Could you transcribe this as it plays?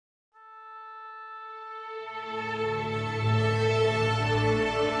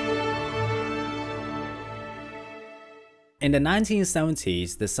In the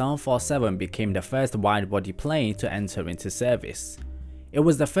 1970s, the 747 became the first wide-body plane to enter into service. It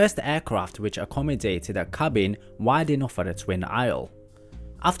was the first aircraft which accommodated a cabin wide enough for a twin aisle.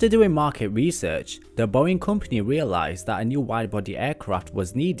 After doing market research, the Boeing company realized that a new wide-body aircraft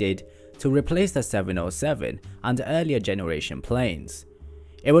was needed to replace the 707 and earlier generation planes.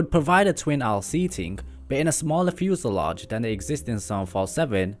 It would provide a twin-aisle seating, but in a smaller fuselage than the existing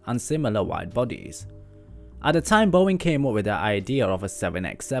 747 and similar wide-bodies. At the time, Boeing came up with the idea of a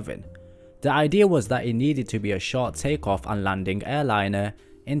 7X7. The idea was that it needed to be a short takeoff and landing airliner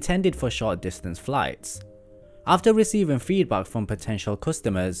intended for short distance flights. After receiving feedback from potential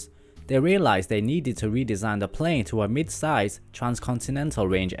customers, they realized they needed to redesign the plane to a mid-size transcontinental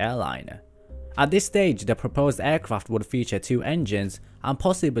range airliner. At this stage, the proposed aircraft would feature 2 engines and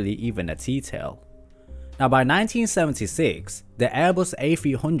possibly even a T-tail. Now by 1976, the Airbus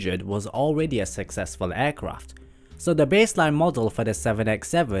A300 was already a successful aircraft, so the baseline model for the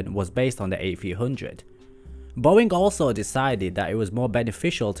 7X7 was based on the A300. Boeing also decided that it was more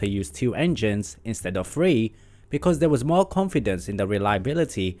beneficial to use 2 engines instead of 3 because there was more confidence in the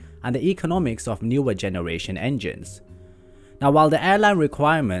reliability and the economics of newer generation engines. Now while the airline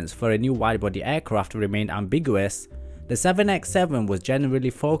requirements for a new widebody aircraft remained ambiguous, the 7X7 was generally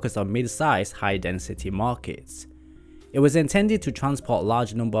focused on mid-size, high-density markets. It was intended to transport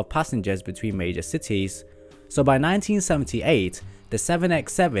large number of passengers between major cities, so by 1978, the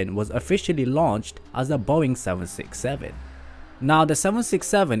 7X7 was officially launched as the Boeing 767. Now the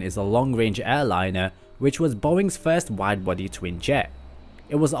 767 is a long-range airliner which was Boeing's first wide-body twin-jet.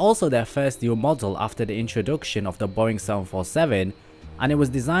 It was also their first new model after the introduction of the Boeing 747, and it was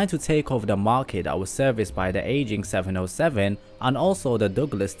designed to take over the market that was serviced by the aging 707 and also the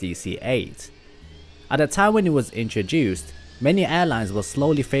Douglas DC-8. At the time when it was introduced, many airlines were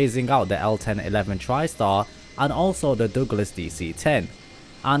slowly phasing out the L1011 TriStar and also the Douglas DC-10,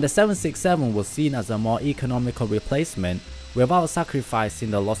 and the 767 was seen as a more economical replacement without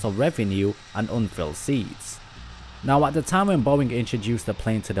sacrificing the loss of revenue and unfilled seats. Now at the time when Boeing introduced the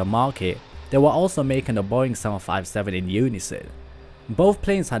plane to the market, they were also making the Boeing 757 in unison. Both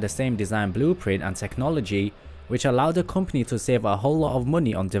planes had the same design blueprint and technology, which allowed the company to save a whole lot of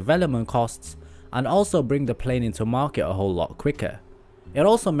money on development costs and also bring the plane into market a whole lot quicker. It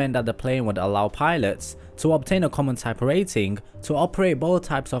also meant that the plane would allow pilots to obtain a common type rating to operate both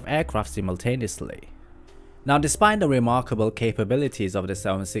types of aircraft simultaneously. Now despite the remarkable capabilities of the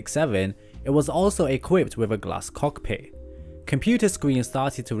 767, it was also equipped with a glass cockpit. Computer screens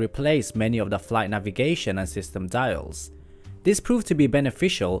started to replace many of the flight navigation and system dials. This proved to be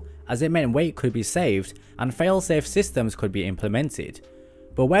beneficial as it meant weight could be saved and fail-safe systems could be implemented.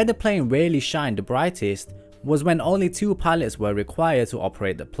 But where the plane really shined the brightest was when only 2 pilots were required to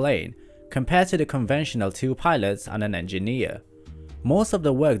operate the plane, compared to the conventional 2 pilots and an engineer. Most of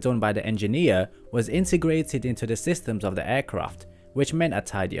the work done by the engineer was integrated into the systems of the aircraft, which meant a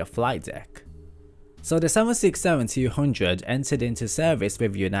tidier flight deck. So the 767-200 entered into service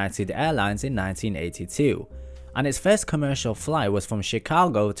with United Airlines in 1982, and its first commercial flight was from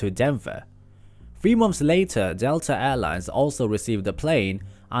Chicago to Denver. 3 months later, Delta Airlines also received the plane,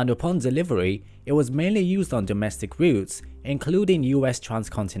 and upon delivery, it was mainly used on domestic routes, including US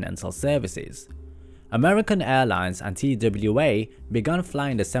transcontinental services. American Airlines and TWA began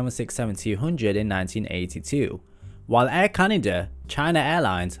flying the 767-200 in 1982, while Air Canada, China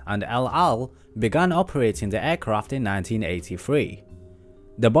Airlines and El Al began operating the aircraft in 1983.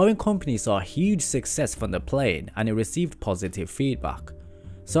 The Boeing company saw huge success from the plane and it received positive feedback.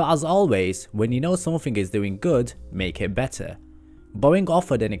 So as always, when you know something is doing good, make it better. Boeing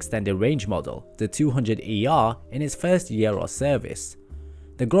offered an extended range model, the 200ER, in its first year of service.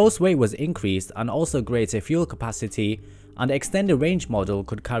 The gross weight was increased and also greater fuel capacity, and the extended range model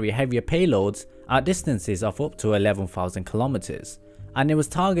could carry heavier payloads at distances of up to 11,000 kilometers, and it was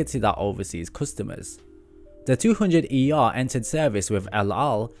targeted at overseas customers. The 200ER entered service with El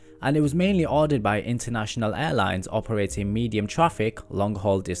Al, and it was mainly ordered by international airlines operating medium traffic,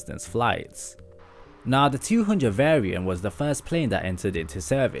 long-haul distance flights. Now the 200 variant was the first plane that entered into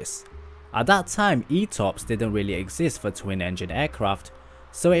service. At that time, ETOPS didn't really exist for twin-engine aircraft,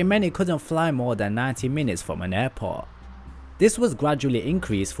 so it meant it couldn't fly more than 90 minutes from an airport. This was gradually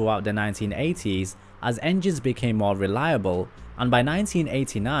increased throughout the 1980s as engines became more reliable, and by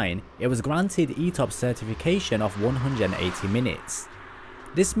 1989 it was granted ETOPS certification of 180 minutes.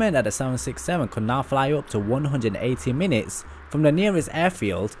 This meant that the 767 could now fly up to 180 minutes from the nearest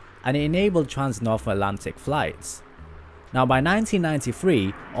airfield, and it enabled trans-North Atlantic flights. Now by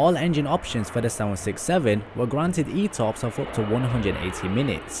 1993, all engine options for the 767 were granted ETOPS of up to 180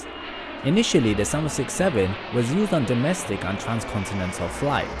 minutes. Initially, the 767 was used on domestic and transcontinental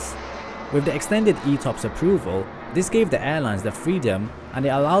flights. With the extended ETOPS approval, this gave the airlines the freedom and it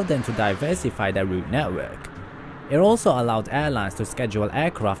allowed them to diversify their route network. It also allowed airlines to schedule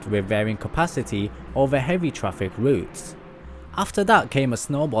aircraft with varying capacity over heavy traffic routes. After that came a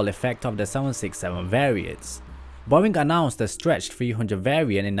snowball effect of the 767 variants. Boeing announced the stretched 300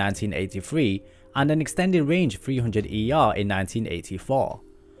 variant in 1983 and an extended range 300ER in 1984.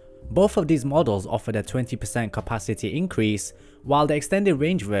 Both of these models offered a 20% capacity increase, while the extended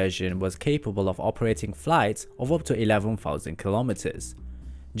range version was capable of operating flights of up to 11,000 kilometers.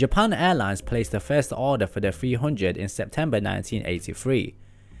 Japan Airlines placed the first order for the 300 in September 1983.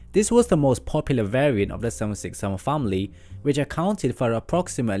 This was the most popular variant of the 767 family, which accounted for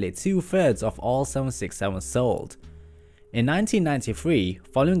approximately 2/3 of all 767s sold. In 1993,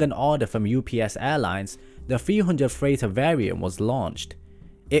 following an order from UPS Airlines, the 300 freighter variant was launched.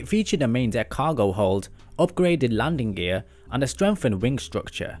 It featured a main deck cargo hold, upgraded landing gear, and a strengthened wing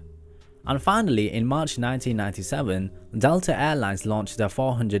structure. And finally, in March 1997, Delta Airlines launched the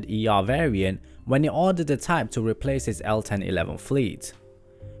 400ER variant when it ordered the type to replace its L-1011 fleet.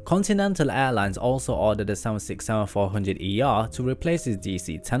 Continental Airlines also ordered the 767-400ER to replace its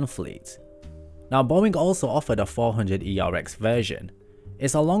DC-10 fleet. Now, Boeing also offered a 400ERX version.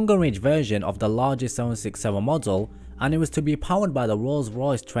 It's a longer range version of the largest 767 model, and it was to be powered by the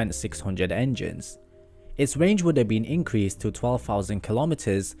Rolls-Royce Trent 600 engines. Its range would have been increased to 12,000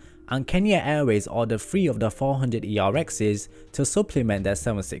 kilometers, and Kenya Airways ordered 3 of the 400ERXs to supplement their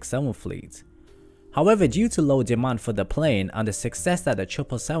 767 fleet. However, due to low demand for the plane and the success that the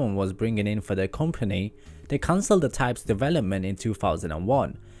 777 was bringing in for the company, they cancelled the type's development in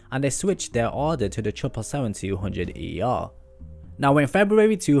 2001, and they switched their order to the 777-200ER. Now, in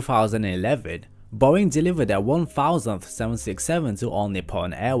February 2011, Boeing delivered their 1000th 767 to All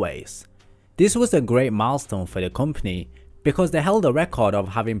Nippon Airways. This was a great milestone for the company because they held a record of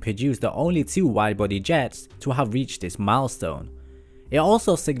having produced the only 2 wide-body jets to have reached this milestone. It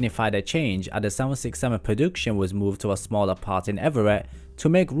also signified a change as the 767 production was moved to a smaller part in Everett to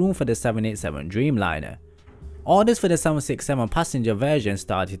make room for the 787 Dreamliner. Orders for the 767 passenger version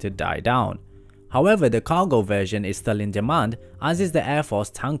started to die down. However, the cargo version is still in demand, as is the Air Force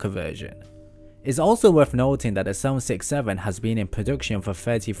tanker version. It's also worth noting that the 767 has been in production for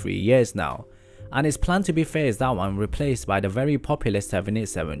 33 years now, and is planned to be phased out and replaced by the very popular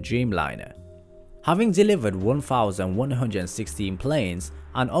 787 Dreamliner. Having delivered 1,116 planes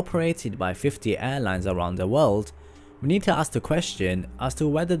and operated by 50 airlines around the world, we need to ask the question as to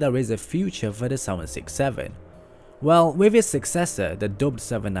whether there is a future for the 767. Well, with its successor, the dubbed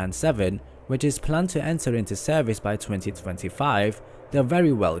 797, which is planned to enter into service by 2025, there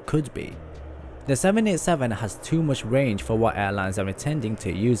very well could be. The 787 has too much range for what airlines are intending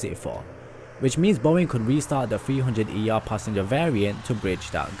to use it for, which means Boeing could restart the 300ER passenger variant to bridge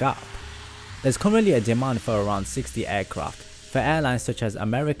that gap. There's currently a demand for around 60 aircraft for airlines such as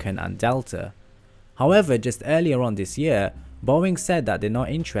American and Delta. However, just earlier on this year, Boeing said that they're not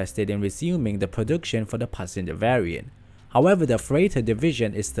interested in resuming the production for the passenger variant. However, the freighter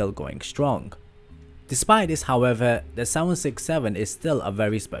division is still going strong. Despite this, however, the 767 is still a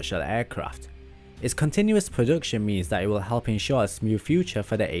very special aircraft. Its continuous production means that it will help ensure a smooth future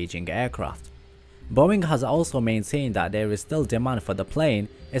for the aging aircraft. Boeing has also maintained that there is still demand for the plane,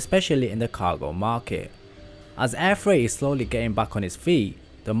 especially in the cargo market. As air freight is slowly getting back on its feet,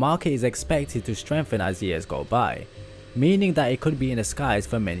 the market is expected to strengthen as years go by, meaning that it could be in the skies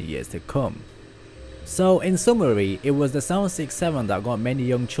for many years to come. So in summary, it was the 767 that got many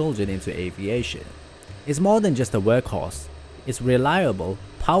young children into aviation. It's more than just a workhorse. It's reliable,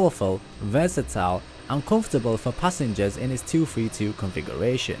 powerful, versatile, and comfortable for passengers in its 232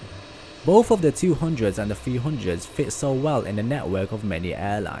 configuration. Both of the 200s and the 300s fit so well in the network of many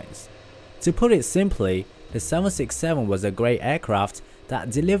airlines. To put it simply, the 767 was a great aircraft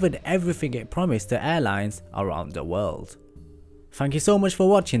that delivered everything it promised to airlines around the world. Thank you so much for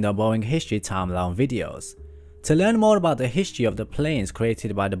watching the Boeing History Timeline videos. To learn more about the history of the planes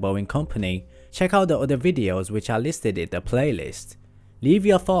created by the Boeing company, check out the other videos which are listed in the playlist. Leave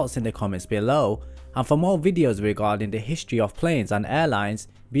your thoughts in the comments below, and for more videos regarding the history of planes and airlines,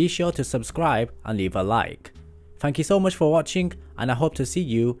 be sure to subscribe and leave a like. Thank you so much for watching, and I hope to see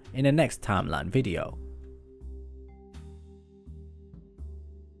you in the next timeline video.